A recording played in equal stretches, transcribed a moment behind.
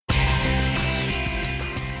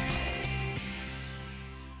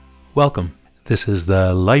Welcome. This is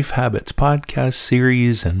the Life Habits podcast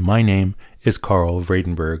series, and my name is Carl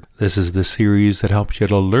Vredenberg. This is the series that helps you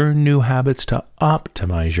to learn new habits to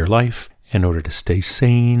optimize your life in order to stay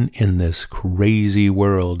sane in this crazy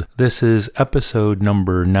world. This is episode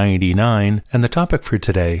number 99, and the topic for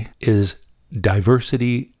today is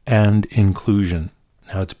diversity and inclusion.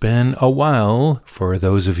 Now, it's been a while. For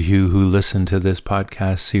those of you who listen to this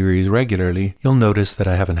podcast series regularly, you'll notice that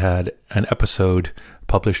I haven't had an episode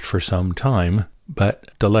published for some time, but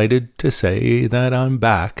delighted to say that I'm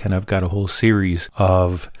back and I've got a whole series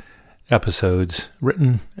of episodes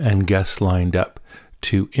written and guests lined up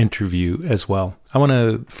to interview as well. I want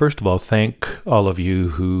to first of all thank all of you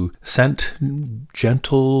who sent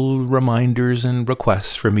gentle reminders and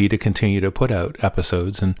requests for me to continue to put out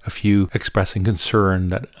episodes, and a few expressing concern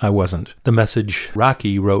that I wasn't. The message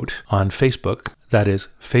Rocky wrote on Facebook, that is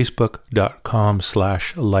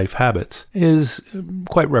facebook.com/lifehabits, is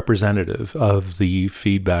quite representative of the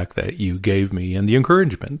feedback that you gave me and the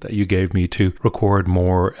encouragement that you gave me to record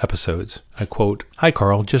more episodes. I quote, "Hi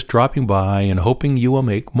Carl, just dropping by and hoping you will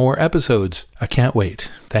make more episodes. I can't wait.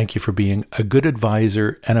 Thank you for being a good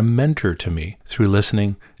advisor and a mentor to me through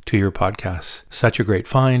listening to your podcasts. Such a great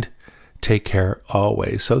find. Take care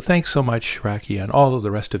always." So thanks so much, Rocky, and all of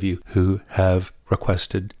the rest of you who have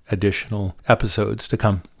requested additional episodes to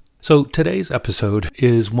come. So today's episode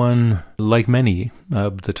is one, like many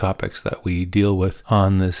of the topics that we deal with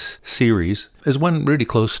on this series, is one really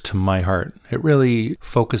close to my heart. It really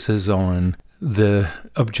focuses on the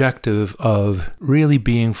objective of really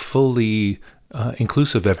being fully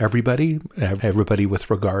inclusive of everybody with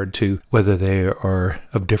regard to whether they are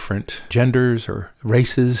of different genders or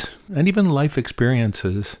races and even life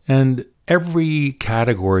experiences, and every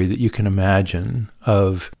category that you can imagine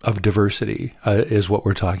of diversity is what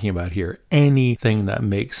we're talking about here. Anything that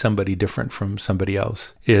makes somebody different from somebody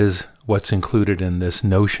else is what's included in this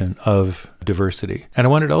notion of diversity. And I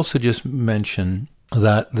wanted to also just mention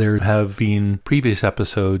that there have been previous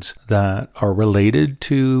episodes that are related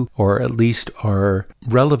to, or at least are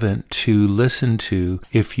relevant to listen to,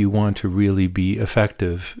 if you want to really be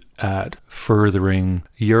effective at furthering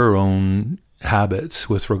your own habits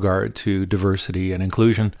with regard to diversity and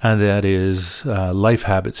inclusion. And that is Life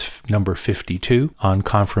Habits number 52 on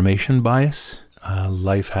confirmation bias,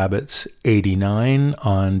 Life Habits 89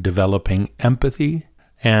 on developing empathy,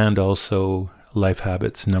 and also Life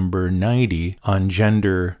Habits number 90 on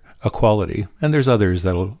gender equality. And there's others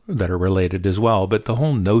that are related as well. But the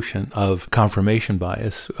whole notion of confirmation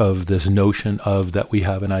bias, of this notion of that we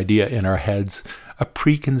have an idea in our heads, a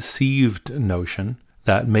preconceived notion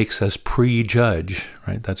that makes us prejudge,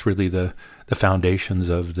 right? That's really the foundations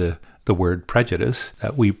of the word prejudice,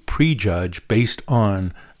 that we prejudge based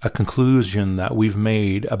on a conclusion that we've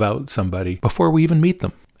made about somebody before we even meet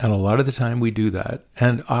them. And a lot of the time we do that.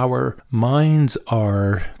 And our minds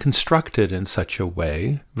are constructed in such a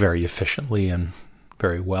way, very efficiently and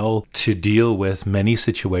very well, to deal with many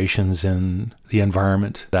situations in the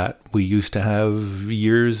environment that we used to have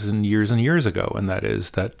years and years and years ago. And that is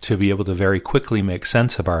that to be able to very quickly make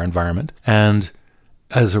sense of our environment, and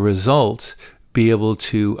as a result, be able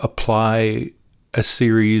to apply a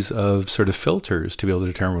series of sort of filters to be able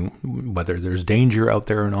to determine whether there's danger out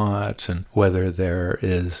there or not, and whether there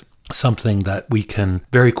is something that we can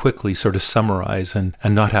very quickly sort of summarize and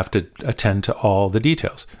not have to attend to all the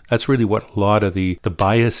details. That's really what a lot of the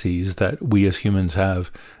biases that we as humans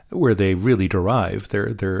have, where they really derive.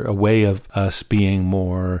 They're a way of us being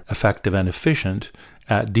more effective and efficient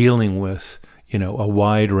at dealing with, a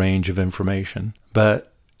wide range of information.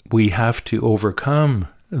 But we have to overcome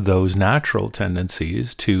those natural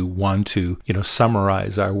tendencies to want to,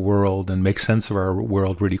 summarize our world and make sense of our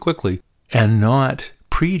world really quickly, and not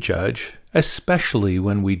prejudge, especially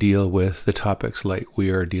when we deal with the topics like we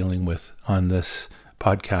are dealing with on this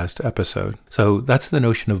podcast episode. So that's the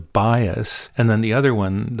notion of bias. And then the other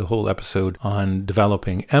one, the whole episode on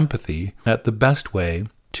developing empathy, that the best way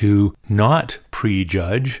to not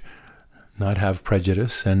prejudge, not have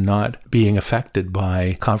prejudice, and not being affected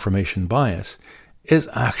by confirmation bias is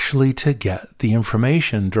actually to get the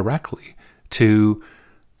information directly to,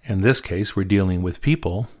 in this case, we're dealing with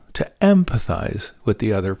people, to empathize with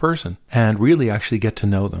the other person and really actually get to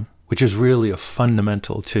know them, which is really a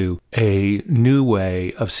fundamental to a new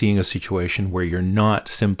way of seeing a situation where you're not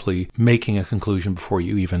simply making a conclusion before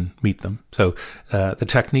you even meet them. So the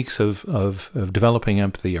techniques of developing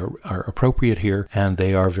empathy are appropriate here, and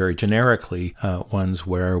they are very generically ones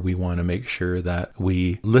where we want to make sure that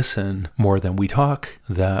we listen more than we talk,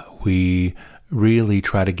 that we really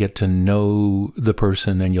try to get to know the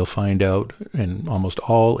person, and you'll find out in almost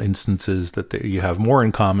all instances that you have more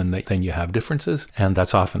in common than you have differences. And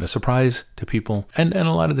that's often a surprise to people. And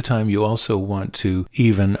a lot of the time you also want to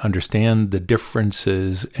even understand the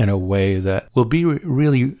differences in a way that will be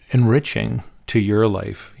really enriching to your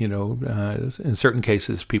life. In certain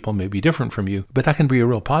cases, people may be different from you, but that can be a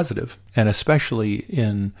real positive. And especially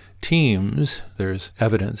in teams, there's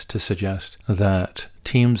evidence to suggest that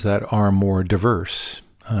teams that are more diverse,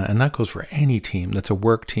 and that goes for any team. That's a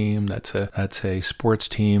work team. That's a sports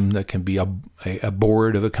team. That can be a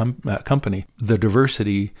board of a company. The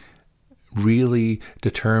diversity really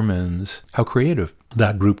determines how creative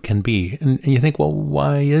that group can be. And you think, well,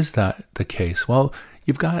 why is that the case? Well,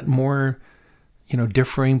 you've got more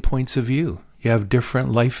differing points of view. You have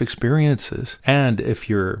different life experiences. And if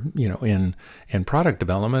you're, in product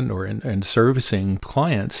development or in servicing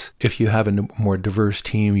clients, if you have a more diverse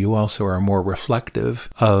team, you also are more reflective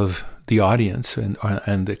of the audience and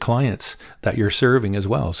the clients that you're serving as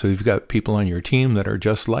well. So if you've got people on your team that are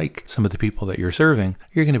just like some of the people that you're serving,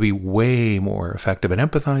 you're going to be way more effective at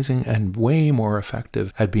empathizing and way more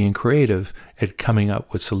effective at being creative at coming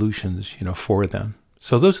up with solutions, for them.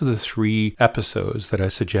 So those are the 3 episodes that I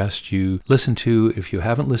suggest you listen to if you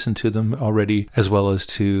haven't listened to them already, as well as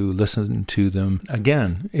to listen to them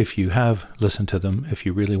again if you have listened to them, if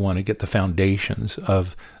you really want to get the foundations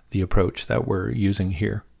of the approach that we're using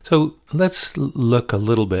here. So let's look a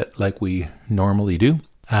little bit like we normally do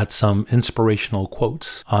at some inspirational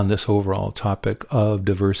quotes on this overall topic of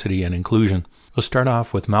diversity and inclusion. We'll start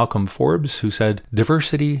off with Malcolm Forbes, who said,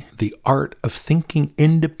 "Diversity, the art of thinking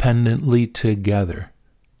independently together."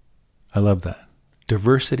 I love that.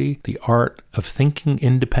 Diversity, the art of thinking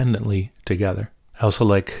independently together. I also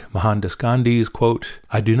like Mohandas Gandhi's quote,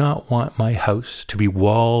 "I do not want my house to be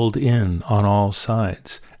walled in on all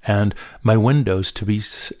sides and my windows to be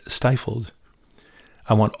stifled.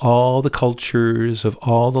 I want all the cultures of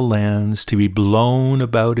all the lands to be blown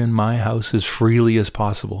about in my house as freely as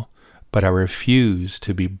possible, but I refuse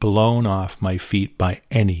to be blown off my feet by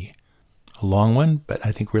any." A long one, but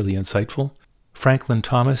I think really insightful. Franklin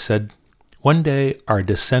Thomas said, "One day our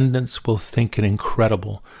descendants will think it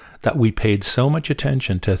incredible that we paid so much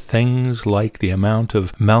attention to things like the amount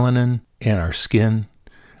of melanin in our skin,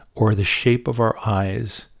 or the shape of our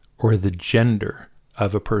eyes, or the gender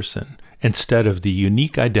of a person, instead of the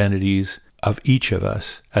unique identities of each of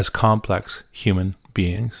us as complex human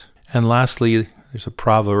beings." And lastly, there's a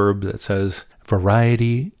proverb that says,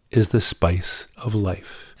 "Variety is the spice of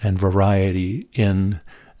life." And variety in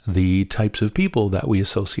the types of people that we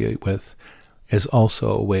associate with is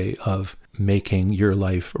also a way of making your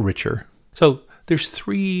life richer. So there's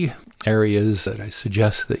 3 areas that I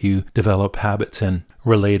suggest that you develop habits in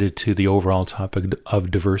related to the overall topic of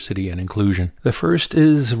diversity and inclusion. The first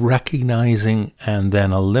is recognizing and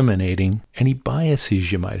then eliminating any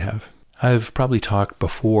biases you might have. I've probably talked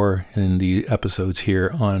before in the episodes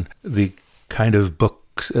here on the kind of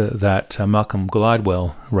books that Malcolm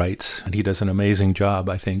Gladwell writes, and he does an amazing job,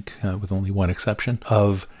 I think, with only one exception,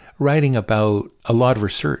 of writing about a lot of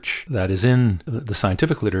research that is in the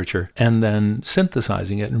scientific literature and then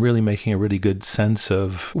synthesizing it and really making a really good sense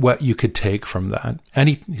of what you could take from that. And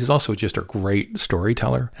he's also just a great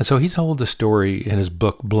storyteller. And so he told a story in his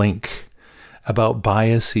book, Blink, about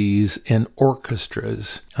biases in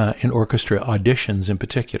orchestras, in orchestra auditions in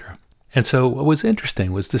particular. And so what was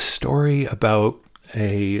interesting was this story about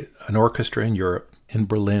an orchestra in Europe, in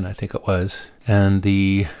Berlin, I think it was, and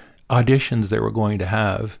the auditions they were going to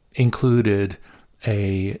have included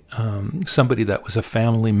somebody that was a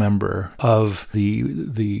family member of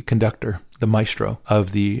the conductor, the maestro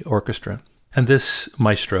of the orchestra. And this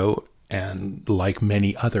maestro, and like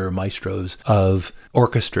many other maestros of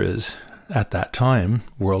orchestras at that time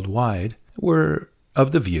worldwide, were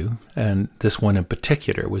of the view, and this one in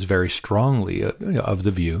particular was very strongly of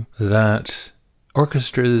the view, that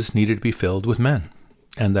orchestras needed to be filled with men,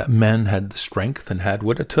 and that men had the strength and had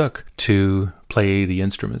what it took to play the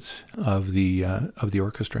instruments of the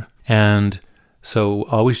orchestra. And so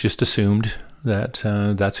always just assumed that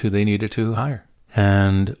that's who they needed to hire.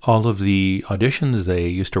 And all of the auditions they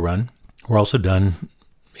used to run were also done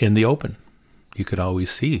in the open. You could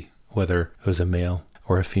always see whether it was a male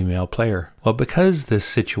or a female player. Well, because this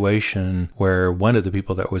situation where one of the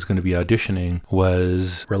people that was going to be auditioning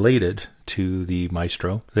was related to the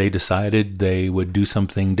maestro, they decided they would do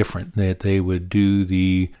something different, that they would do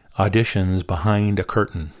the auditions behind a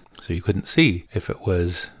curtain, so you couldn't see if it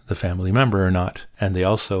was the family member or not. And they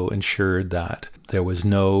also ensured that there was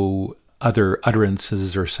no other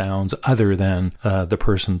utterances or sounds other than the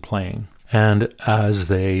person playing. And as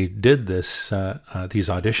they did these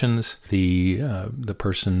auditions, the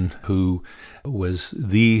person who was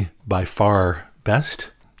the by far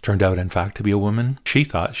best turned out, in fact, to be a woman. She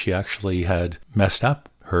thought she actually had messed up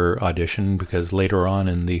her audition because later on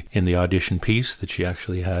in the audition piece that she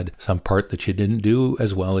actually had some part that she didn't do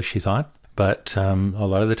as well as she thought. But a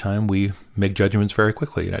lot of the time we make judgments very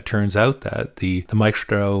quickly. And it turns out that the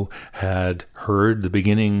maestro had heard the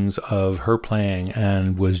beginnings of her playing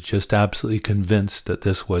and was just absolutely convinced that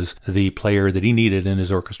this was the player that he needed in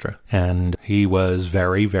his orchestra. And he was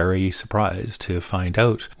very, very surprised to find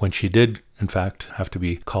out when she did, in fact, have to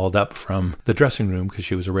be called up from the dressing room because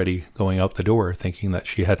she was already going out the door thinking that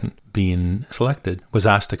she hadn't been selected, was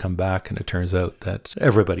asked to come back. And it turns out that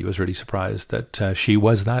everybody was really surprised that she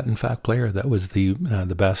was that, in fact, player that was the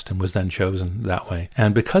best and was then chosen that way.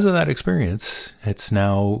 And because of that experience, it's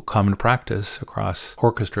now common practice across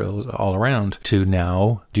orchestras all around to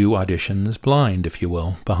now do auditions blind, if you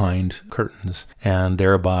will, behind curtains, and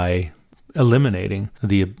thereby eliminating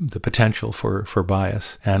the potential for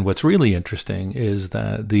bias. And what's really interesting is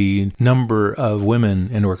that the number of women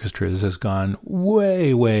in orchestras has gone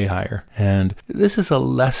way, way higher. And this is a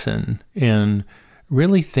lesson in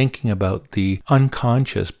really thinking about the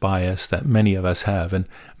unconscious bias that many of us have. And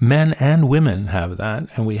men and women have that.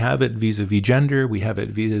 And we have it vis-a-vis gender. We have it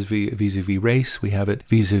vis-a-vis race. We have it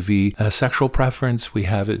vis-a-vis sexual preference. We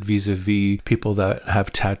have it vis-a-vis people that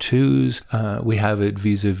have tattoos. We have it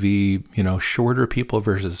vis-a-vis, shorter people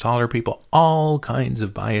versus taller people. All kinds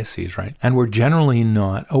of biases, right? And we're generally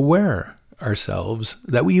not aware ourselves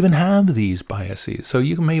that we even have these biases. So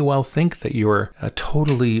you may well think that you're a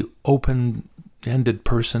totally open-ended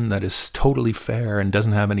person that is totally fair and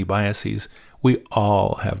doesn't have any biases. We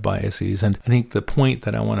all have biases. And I think the point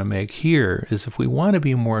that I want to make here is if we want to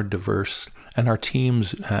be more diverse and our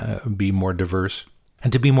teams be more diverse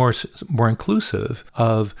and to be more inclusive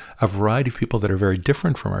of a variety of people that are very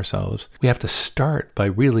different from ourselves, we have to start by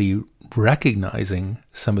really recognizing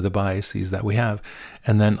some of the biases that we have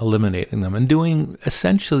and then eliminating them and doing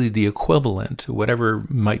essentially the equivalent, whatever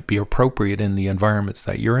might be appropriate in the environments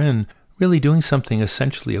that you're in, really doing something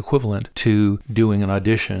essentially equivalent to doing an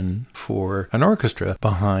audition for an orchestra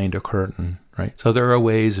behind a curtain, right? So there are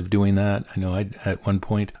ways of doing that. I know at one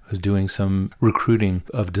point I was doing some recruiting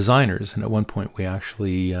of designers, and at one point we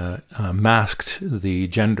actually masked the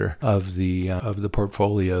gender of the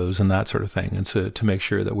portfolios and that sort of thing, and so to make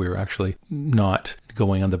sure that we were actually not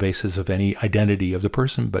going on the basis of any identity of the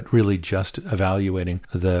person, but really just evaluating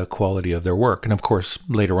the quality of their work. And of course,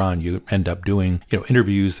 later on, you end up doing,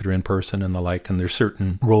 interviews that are in person and the like, and there's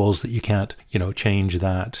certain roles that you can't, change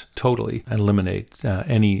that totally and eliminate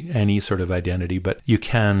any sort of identity, but you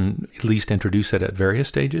can at least introduce it at various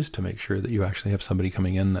stages to make sure that you actually have somebody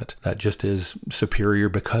coming in that just is superior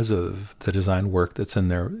because of the design work that's in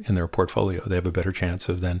their portfolio. They have a better chance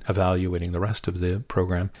of then evaluating the rest of the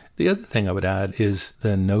program. The other thing I would add is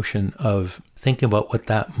the notion of thinking about what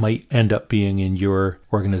that might end up being in your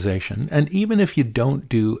organization. And even if you don't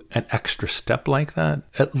do an extra step like that,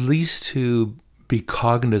 at least to be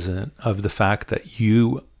cognizant of the fact that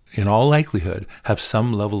you, in all likelihood, have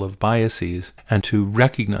some level of biases, and to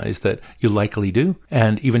recognize that you likely do,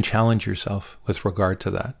 and even challenge yourself with regard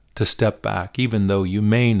to that. To step back, even though you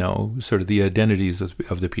may know sort of the identities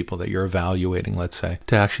of the people that you're evaluating, let's say,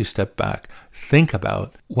 to actually step back, think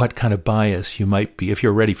about what kind of bias you might be. If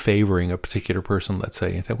you're already favoring a particular person, let's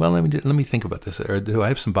say, and think, well, let me think about this. Or do I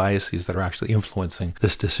have some biases that are actually influencing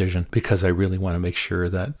this decision because I really want to make sure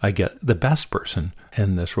that I get the best person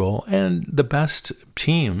in this role? And the best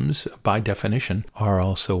teams, by definition, are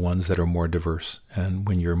also ones that are more diverse and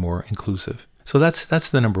when you're more inclusive. So that's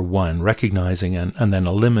the number one, recognizing and then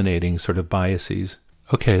eliminating sort of biases.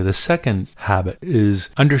 Okay, the second habit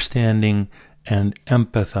is understanding and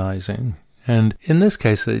empathizing. And in this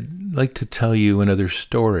case, I'd like to tell you another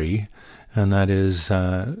story, and that is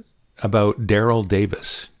about Daryl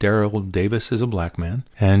Davis. Daryl Davis is a black man,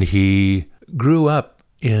 and he grew up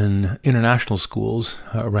in international schools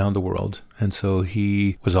around the world. And so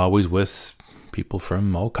he was always with people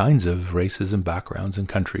from all kinds of races and backgrounds and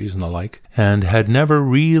countries and the like, and had never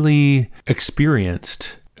really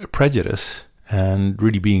experienced prejudice and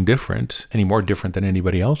really being different, any more different than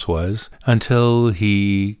anybody else was, until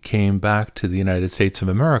he came back to the United States of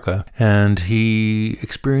America, and he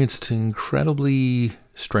experienced incredibly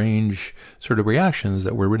strange sort of reactions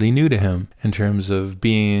that were really new to him in terms of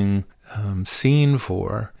being seen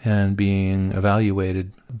for and being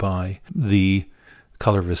evaluated by the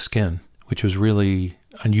color of his skin, which was really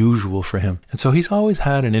unusual for him. And so he's always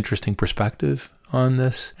had an interesting perspective on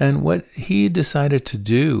this. And what he decided to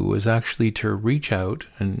do was actually to reach out,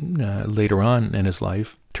 and later on in his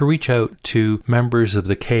life, to reach out to members of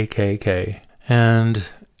the KKK and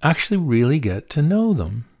actually really get to know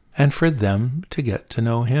them, and for them to get to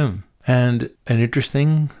know him. And an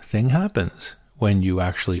interesting thing happens when you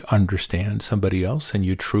actually understand somebody else and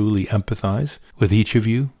you truly empathize with each of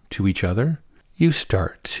you to each other. You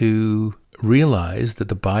start to realize that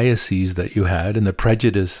the biases that you had and the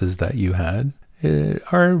prejudices that you had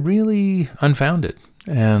are really unfounded.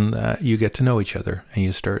 And you get to know each other, and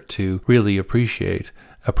you start to really appreciate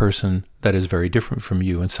a person that is very different from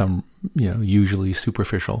you in some, usually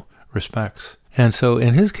superficial respects. And so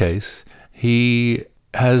in his case, he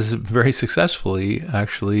has very successfully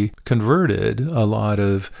actually converted a lot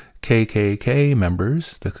of KKK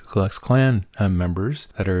members, the Ku Klux Klan members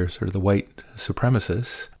that are sort of the white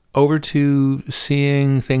supremacists, over to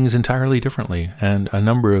seeing things entirely differently, and a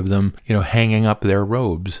number of them, hanging up their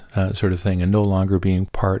robes, sort of thing, and no longer being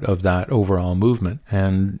part of that overall movement.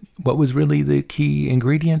 And what was really the key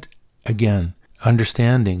ingredient? Again,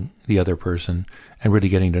 understanding the other person and really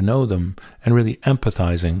getting to know them and really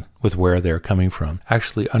empathizing with where they're coming from.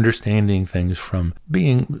 Actually understanding things from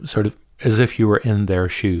being sort of as if you were in their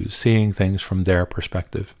shoes, seeing things from their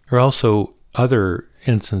perspective. There are also other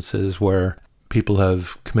instances where people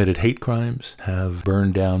have committed hate crimes, have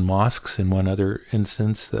burned down mosques in one other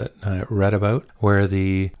instance that I read about, where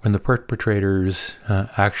when the perpetrators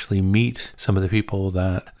actually meet some of the people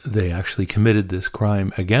that they actually committed this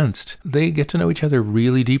crime against, they get to know each other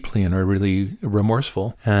really deeply and are really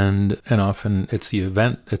remorseful. And often it's the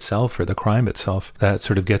event itself or the crime itself that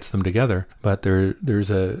sort of gets them together. But there's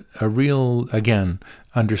a real, again,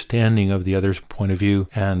 understanding of the other's point of view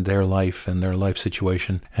and their life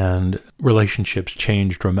situation, and relationships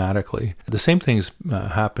change dramatically. The same things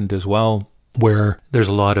happened as well, where there's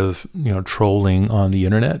a lot of trolling on the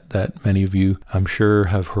internet that many of you, I'm sure,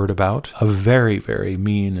 have heard about, of very, very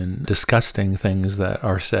mean and disgusting things that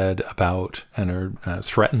are said about and are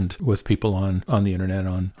threatened with people on the internet,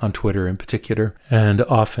 on Twitter in particular, and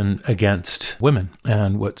often against women.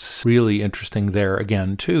 And what's really interesting there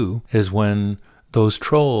again too is when those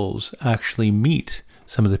trolls actually meet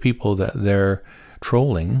some of the people that they're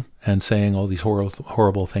trolling and saying all these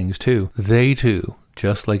horrible things to, they too,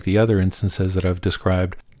 just like the other instances that I've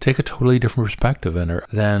described, take a totally different perspective and are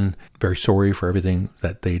then very sorry for everything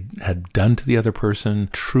that they had done to the other person,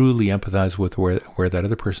 truly empathize with where that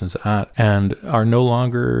other person's at, and are no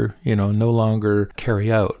longer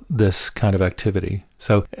carry out this kind of activity.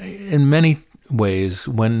 So in many ways,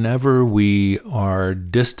 whenever we are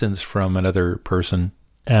distanced from another person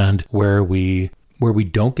and where we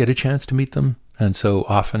don't get a chance to meet them, and so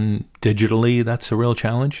often digitally that's a real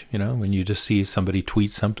challenge, when you just see somebody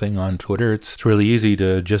tweet something on Twitter, it's really easy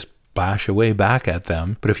to just bash away back at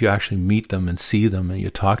them. But if you actually meet them and see them and you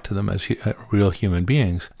talk to them as real human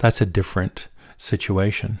beings, that's a different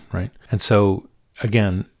situation, right? And so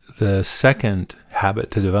again, the second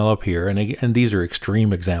habit to develop here, and these are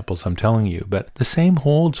extreme examples I'm telling you, but the same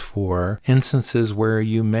holds for instances where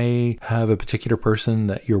you may have a particular person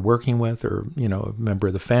that you're working with, or a member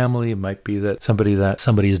of the family. It might be that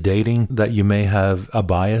somebody's dating that you may have a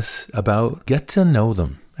bias about. Get to know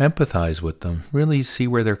them, empathize with them, really see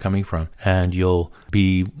where they're coming from, and you'll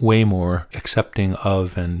be way more accepting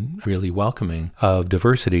of and really welcoming of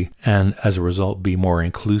diversity, and as a result be more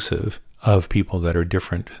inclusive of people that are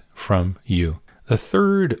different from you. The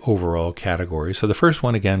third overall category, so the first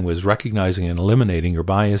one again was recognizing and eliminating your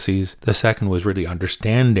biases. The second was really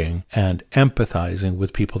understanding and empathizing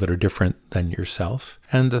with people that are different than yourself.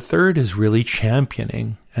 And the third is really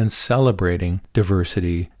championing and celebrating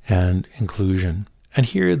diversity and inclusion. And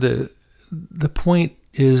here the point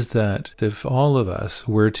is that if all of us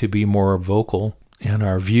were to be more vocal in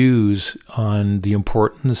our views on the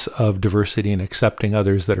importance of diversity and accepting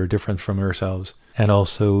others that are different from ourselves, and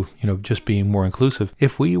also, just being more inclusive,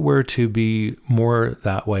 if we were to be more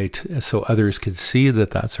that way so others could see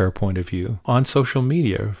that that's our point of view on social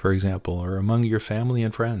media, for example, or among your family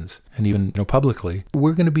and friends, and even publicly,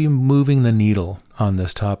 we're going to be moving the needle on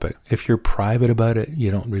this topic. If you're private about it,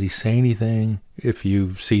 you don't really say anything. If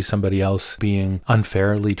you see somebody else being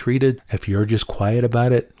unfairly treated, if you're just quiet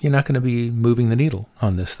about it, you're not going to be moving the needle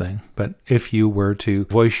on this thing. But if you were to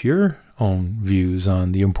voice your own views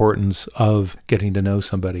on the importance of getting to know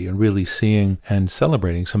somebody and really seeing and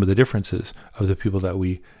celebrating some of the differences of the people that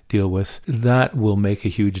we deal with, that will make a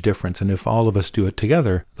huge difference. And if all of us do it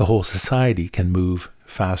together, the whole society can move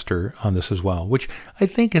faster on this as well, which I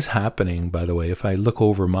think is happening, by the way. If I look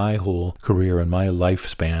over my whole career and my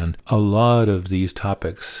lifespan, a lot of these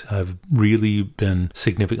topics have really been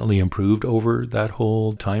significantly improved over that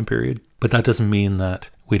whole time period. But that doesn't mean that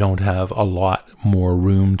we don't have a lot more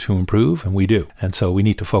room to improve, and we do. And so we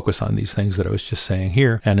need to focus on these things that I was just saying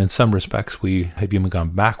here. And in some respects, we have even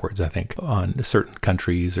gone backwards, I think, on certain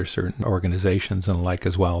countries or certain organizations and the like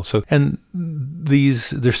as well. So, and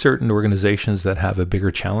there's certain organizations that have a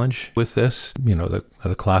bigger challenge with this. You know,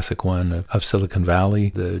 the classic one of Silicon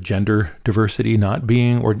Valley, the gender diversity not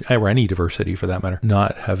being, or any diversity for that matter,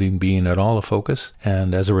 not having been at all a focus.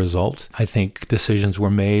 And as a result, I think decisions were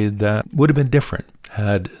made that would have been different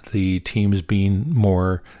had the teams been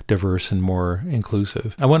more diverse and more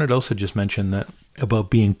inclusive. I wanted to also just mention that about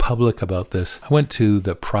being public about this. I went to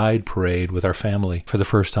the Pride Parade with our family for the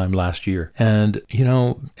first time last year. And, you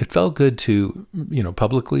know, it felt good to, you know,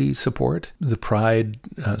 publicly support the Pride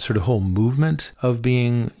sort of whole movement of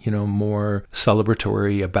being, you know, more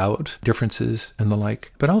celebratory about differences and the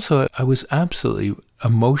like. But also I was absolutely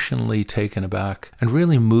emotionally taken aback and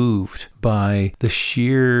really moved by the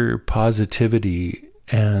sheer positivity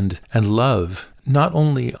and love, not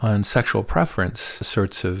only on sexual preference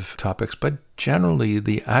sorts of topics, but generally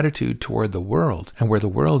the attitude toward the world and where the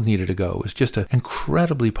world needed to go was just an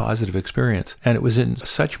incredibly positive experience. And it was in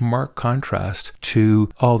such marked contrast to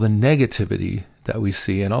all the negativity that we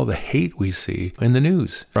see and all the hate we see in the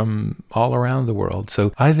news from all around the world.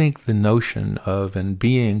 So I think the notion of and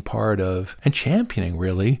being part of and championing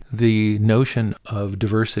really the notion of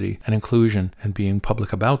diversity and inclusion and being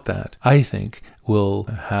public about that, I think will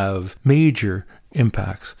have major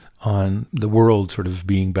impacts on the world sort of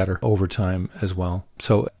being better over time as well.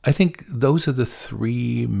 So I think those are the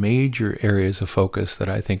three major areas of focus that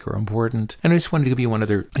I think are important. And I just wanted to give you one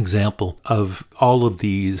other example of all of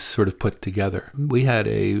these sort of put together. We had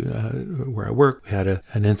where I work, we had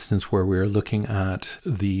an instance where we were looking at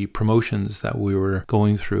the promotions that we were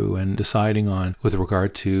going through and deciding on with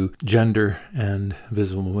regard to gender and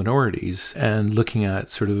visible minorities and looking at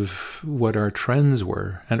sort of what our trends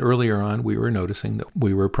were. And earlier on, we were noticing that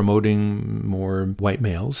we were promoting more white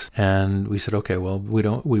males. And we said, okay, well,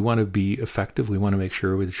 we want to be effective. We want to make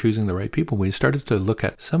sure we're choosing the right people. We started to look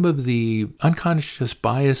at some of the unconscious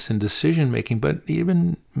bias in decision making, but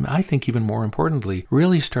I think even more importantly,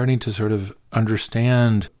 really starting to sort of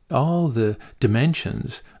understand all the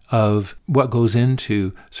dimensions of what goes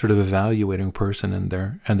into sort of evaluating a person and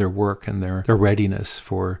their work and their readiness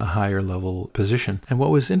for a higher level position. And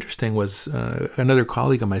what was interesting was another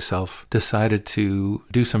colleague of myself decided to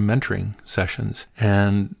do some mentoring sessions.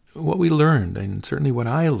 And what we learned, and certainly what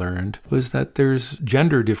I learned, was that there's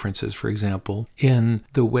gender differences, for example, in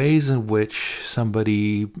the ways in which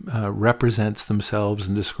somebody represents themselves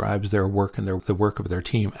and describes their work and the work of their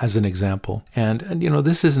team, as an example. And you know,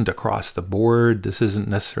 this isn't across the board. This isn't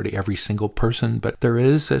necessarily every single person, but there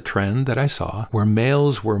is a trend that I saw where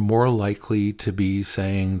males were more likely to be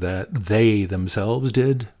saying that they themselves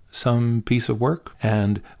did some piece of work,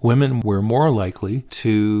 and women were more likely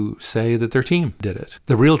to say that their team did it.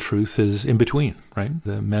 The real truth is in between, right?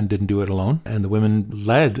 The men didn't do it alone, and the women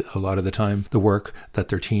led a lot of the time the work that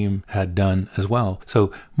their team had done as well.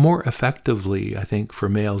 So more effectively, I think, for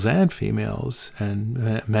males and females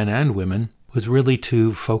and men and women, was really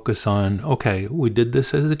to focus on, okay, we did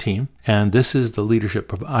this as a team, and this is the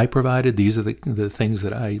leadership I provided. These are the things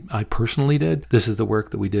that I personally did. This is the work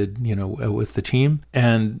that we did, you know, with the team,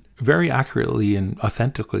 and very accurately and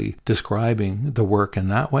authentically describing the work in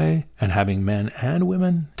that way, and having men and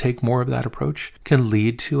women take more of that approach can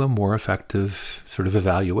lead to a more effective sort of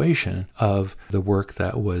evaluation of the work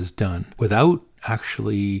that was done without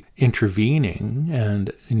actually intervening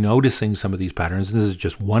and noticing some of these patterns. This is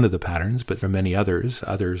just one of the patterns, but there are many others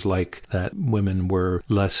like that women were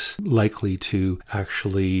less likely to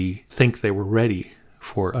actually think they were ready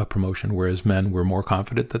for a promotion, whereas men were more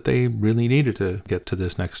confident that they really needed to get to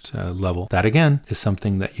this next level. That, again, is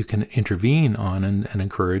something that you can intervene on and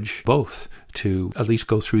encourage both to at least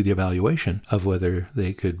go through the evaluation of whether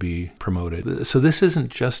they could be promoted. So this isn't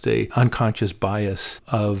just a unconscious bias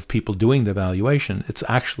of people doing the evaluation. It's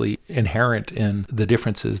actually inherent in the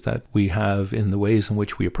differences that we have in the ways in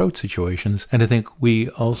which we approach situations. And I think we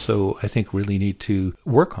also, really need to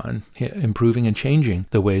work on improving and changing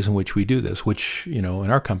the ways in which we do this, which, you know,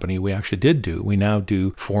 in our company, we actually did do. We now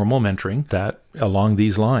do formal mentoring that along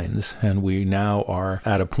these lines. And we now are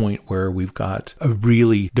at a point where we've got a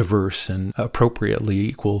really diverse and appropriately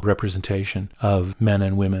equal representation of men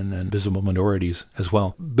and women and visible minorities as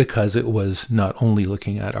well, because it was not only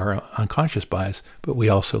looking at our unconscious bias, but we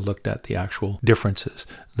also looked at the actual differences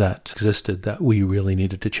that existed that we really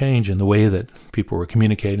needed to change in the way that people were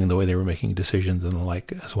communicating, the way they were making decisions and the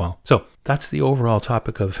like as well. So that's the overall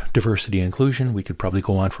topic of diversity and inclusion. We could probably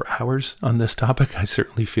go on for hours on this topic. I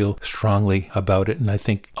certainly feel strongly about it. And I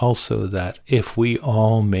think also that if we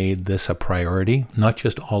all made this a priority, not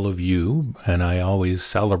just all of you, and I always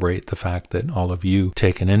celebrate the fact that all of you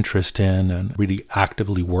take an interest in and really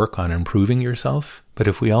actively work on improving yourself, but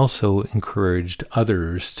if we also encouraged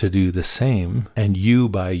others to do the same, and you,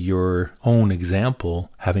 by your own example,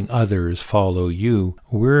 having others follow you,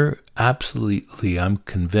 we're absolutely, I'm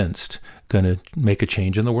convinced, going to make a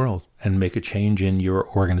change in the world and make a change in your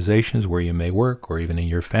organizations where you may work, or even in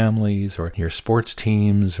your families, or your sports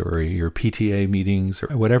teams, or your PTA meetings,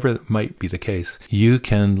 or whatever might be the case. You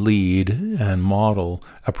can lead and model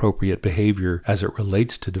appropriate behavior as it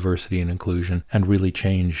relates to diversity and inclusion and really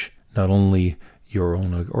change not only your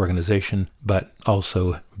own organization, but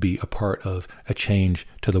also be a part of a change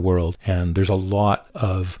to the world. And there's a lot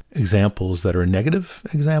of examples that are negative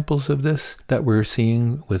examples of this that we're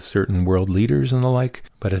seeing with certain world leaders and the like.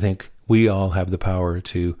 But I think we all have the power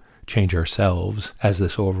to change ourselves, as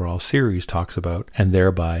this overall series talks about, and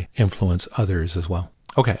thereby influence others as well.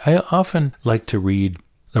 Okay, I often like to read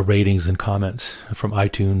the ratings and comments from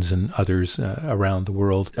iTunes and others around the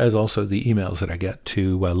world, as also the emails that I get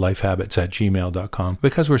to lifehabits@gmail.com.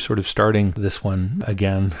 Because we're sort of starting this one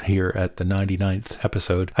again here at the 99th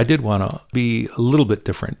episode, I did want to be a little bit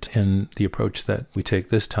different in the approach that we take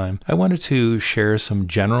this time. I wanted to share some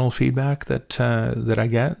general feedback that I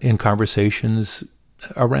get in conversations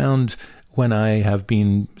around when I have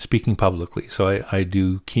been speaking publicly. So I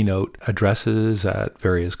do keynote addresses at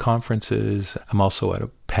various conferences. I'm also at a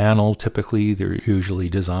panel. Typically, they're usually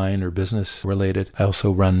design or business related. I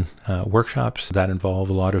also run workshops that involve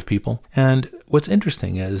a lot of people. And what's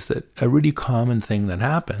interesting is that a really common thing that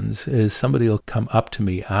happens is somebody will come up to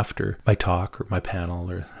me after my talk or my panel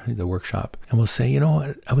or the workshop and will say, you know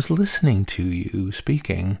what, I was listening to you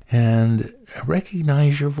speaking and I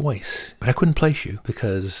recognize your voice, but I couldn't place you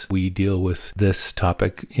because we deal with this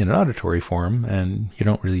topic in an auditory form and you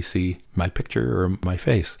don't really see my picture or my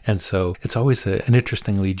face. And so it's always an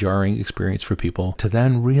interestingly jarring experience for people to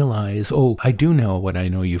then realize, oh, I do know what I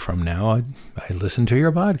know you from now. I listen to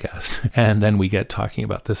your podcast. And then we get talking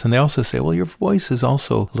about this. And they also say, well, your voice is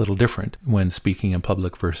also a little different when speaking in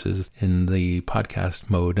public versus in the podcast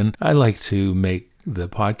mode. And I like to make the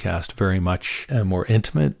podcast very much a more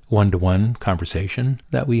intimate one-to-one conversation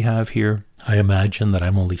that we have here. I imagine that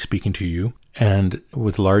I'm only speaking to you. And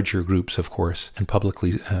with larger groups, of course, and public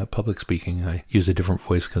speaking, I use a different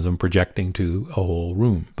voice because I'm projecting to a whole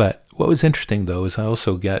room. But what was interesting, though, is I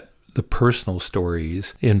also get the personal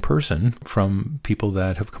stories in person from people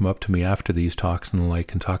that have come up to me after these talks and the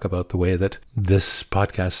like and talk about the way that this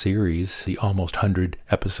podcast series, the almost 100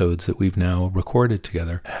 episodes that we've now recorded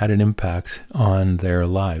together, had an impact on their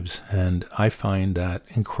lives. And I find that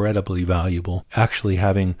incredibly valuable, actually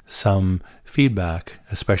having some feedback,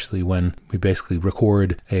 especially when we basically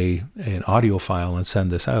record an audio file and send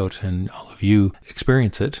this out and all of you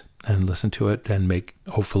experience it and listen to it and make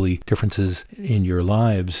hopefully differences in your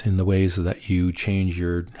lives in the ways that you change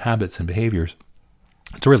your habits and behaviors.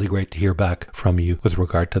 It's really great to hear back from you with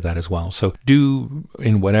regard to that as well. So do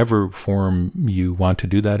in whatever form you want to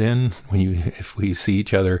do that in. If we see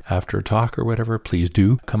each other after a talk or whatever, please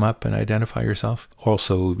do come up and identify yourself.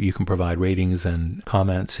 Also, you can provide ratings and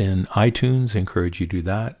comments in iTunes. I encourage you to do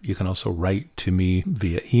that. You can also write to me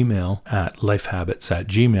via email at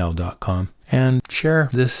lifehabits@gmail.com. And share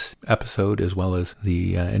this episode as well as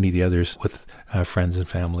any of the others with friends and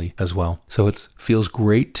family as well. So it feels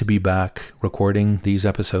great to be back recording these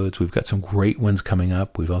episodes. We've got some great ones coming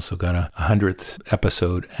up. We've also got a 100th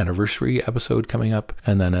episode anniversary episode coming up,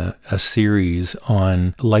 and then a series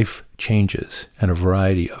on life changes and a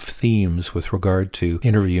variety of themes with regard to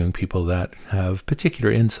interviewing people that have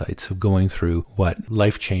particular insights of going through what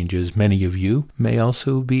life changes many of you may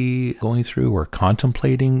also be going through or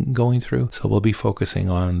contemplating going through. So we'll be focusing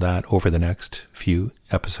on that over the next few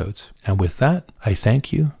episodes. And with that, I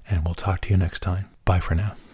thank you and we'll talk to you next time. Bye for now.